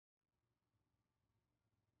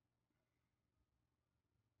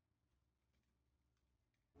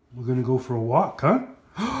We're gonna go for a walk, huh?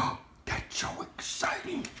 That's so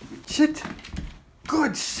exciting. Sit.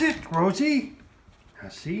 Good, sit, Rosie. Now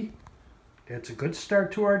see, that's a good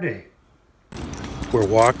start to our day. We're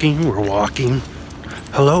walking.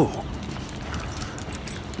 Hello.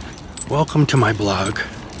 Welcome to my blog.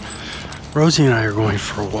 Rosie and I are going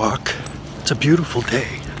for a walk. It's a beautiful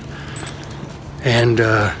day. And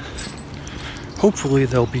hopefully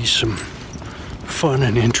there'll be some fun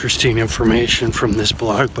and interesting information from this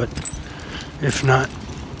blog, but if not,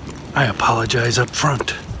 I apologize up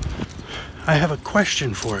front. I have a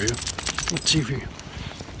question for you. Let's see if you...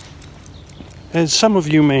 As some of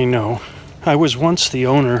you may know, I was once the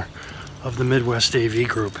owner of the Midwest AV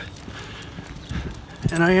Group,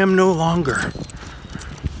 and I am no longer.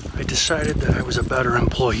 I decided that I was a better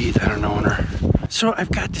employee than an owner. So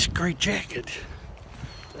I've got this great jacket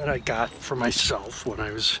that I got for myself when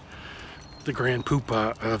I was the grand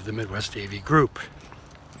poobah of the Midwest AV Group.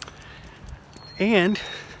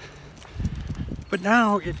 But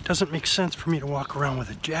now it doesn't make sense for me to walk around with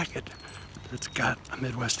a jacket that's got a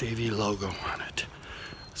Midwest AV logo on it.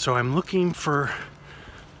 So I'm looking for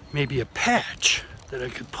maybe a patch that I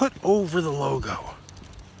could put over the logo.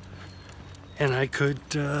 And I could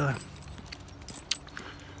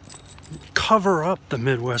cover up the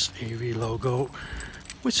Midwest AV logo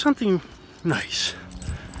with something nice.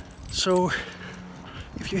 So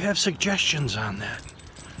if you have suggestions on that,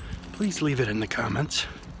 please leave it in the comments.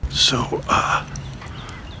 So,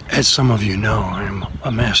 as some of you know, I'm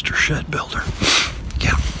a master shed builder.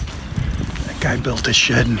 Yeah, that guy built a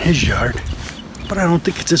shed in his yard, but I don't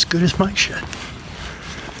think it's as good as my shed.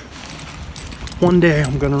 One day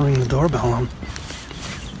I'm gonna ring the doorbell and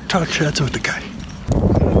talk sheds with the guy.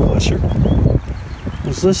 God bless her. I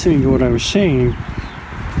was listening to what I was saying,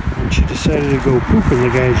 and she decided to go poop in the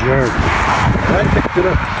guy's yard. I picked it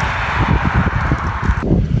up.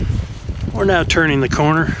 We're now turning the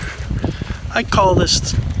corner. I call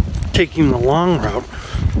this taking the long route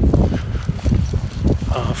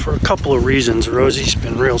for a couple of reasons. Rosie's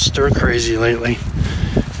been real stir crazy lately,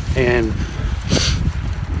 and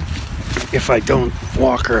if I don't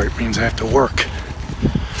walk her, it means I have to work.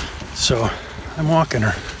 So I'm walking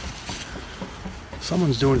her.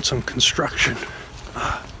 Someone's doing some construction.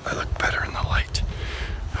 I look better in the light.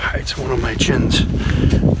 Hides one of my chins.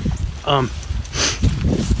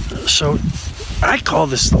 So I call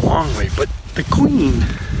this the long way, but the queen,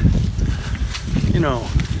 you know,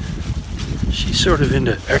 she's sort of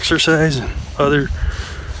into exercise and other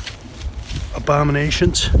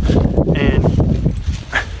abominations, and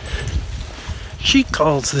she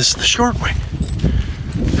calls this the short way.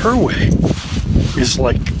 Her way is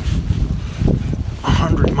like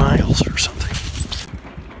 100 miles or something.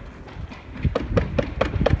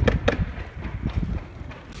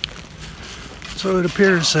 So it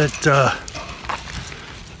appears that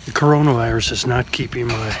the coronavirus is not keeping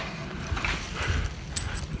my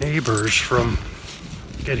neighbors from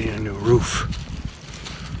getting a new roof.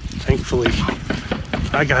 Thankfully,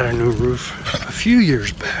 I got a new roof a few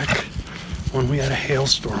years back when we had a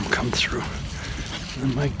hailstorm come through.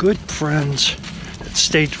 And my good friends at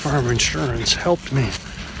State Farm Insurance helped me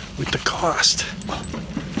with the cost,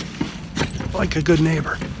 like a good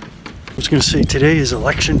neighbor. I was going to say, today is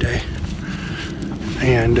election day,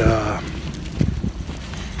 and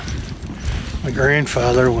my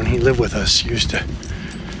grandfather, when he lived with us, used to,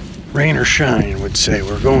 rain or shine, would say,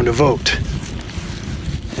 we're going to vote.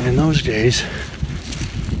 And in those days,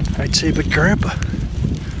 I'd say, but Grandpa,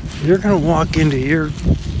 you're going to walk into your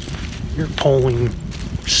polling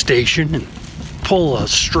station and pull a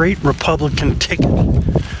straight Republican ticket,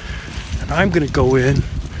 and I'm going to go in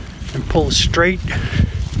and pull a straight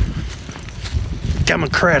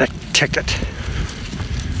Democratic ticket.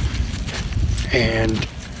 And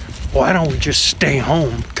why don't we just stay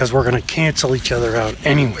home, because we're going to cancel each other out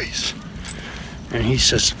anyways. And he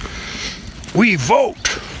says, we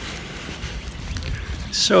vote.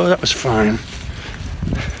 So that was fine.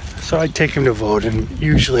 So I'd take him to vote, and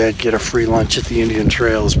usually I'd get a free lunch at the Indian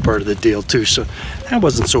Trail as part of the deal too, so that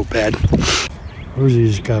wasn't so bad.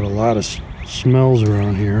 Rosie's got a lot of smells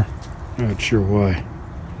around here. Not sure why.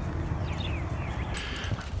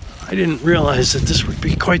 I didn't realize that this would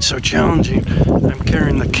be quite so challenging. I'm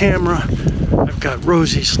carrying the camera. I've got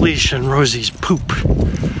Rosie's leash and Rosie's poop.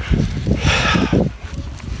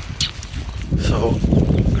 So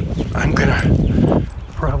I'm gonna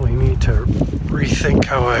probably need to rethink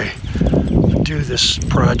how I do this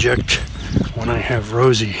project when I have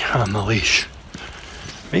Rosie on the leash.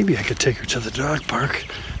 Maybe I could take her to the dog park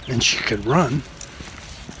and she could run.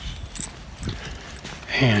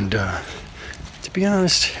 And to be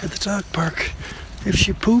honest, at the dog park, If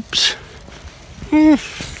she poops,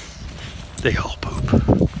 they all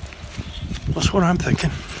poop. That's what I'm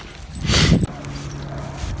thinking.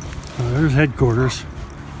 There's headquarters.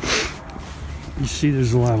 You see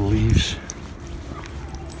there's a lot of leaves.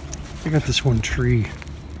 I got this one tree.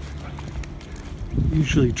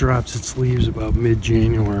 Usually drops its leaves about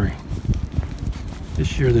mid-January.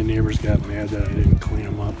 This year the neighbors got mad that I didn't clean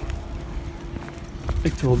them up. I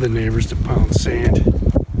told the neighbors to pound sand.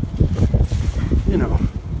 You know,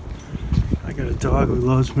 I got a dog who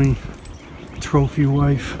loves me, trophy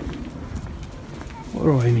wife. What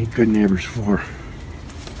do I need good neighbors for?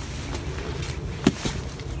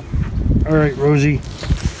 All right, Rosie,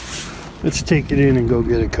 let's take it in and go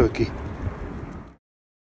get a cookie.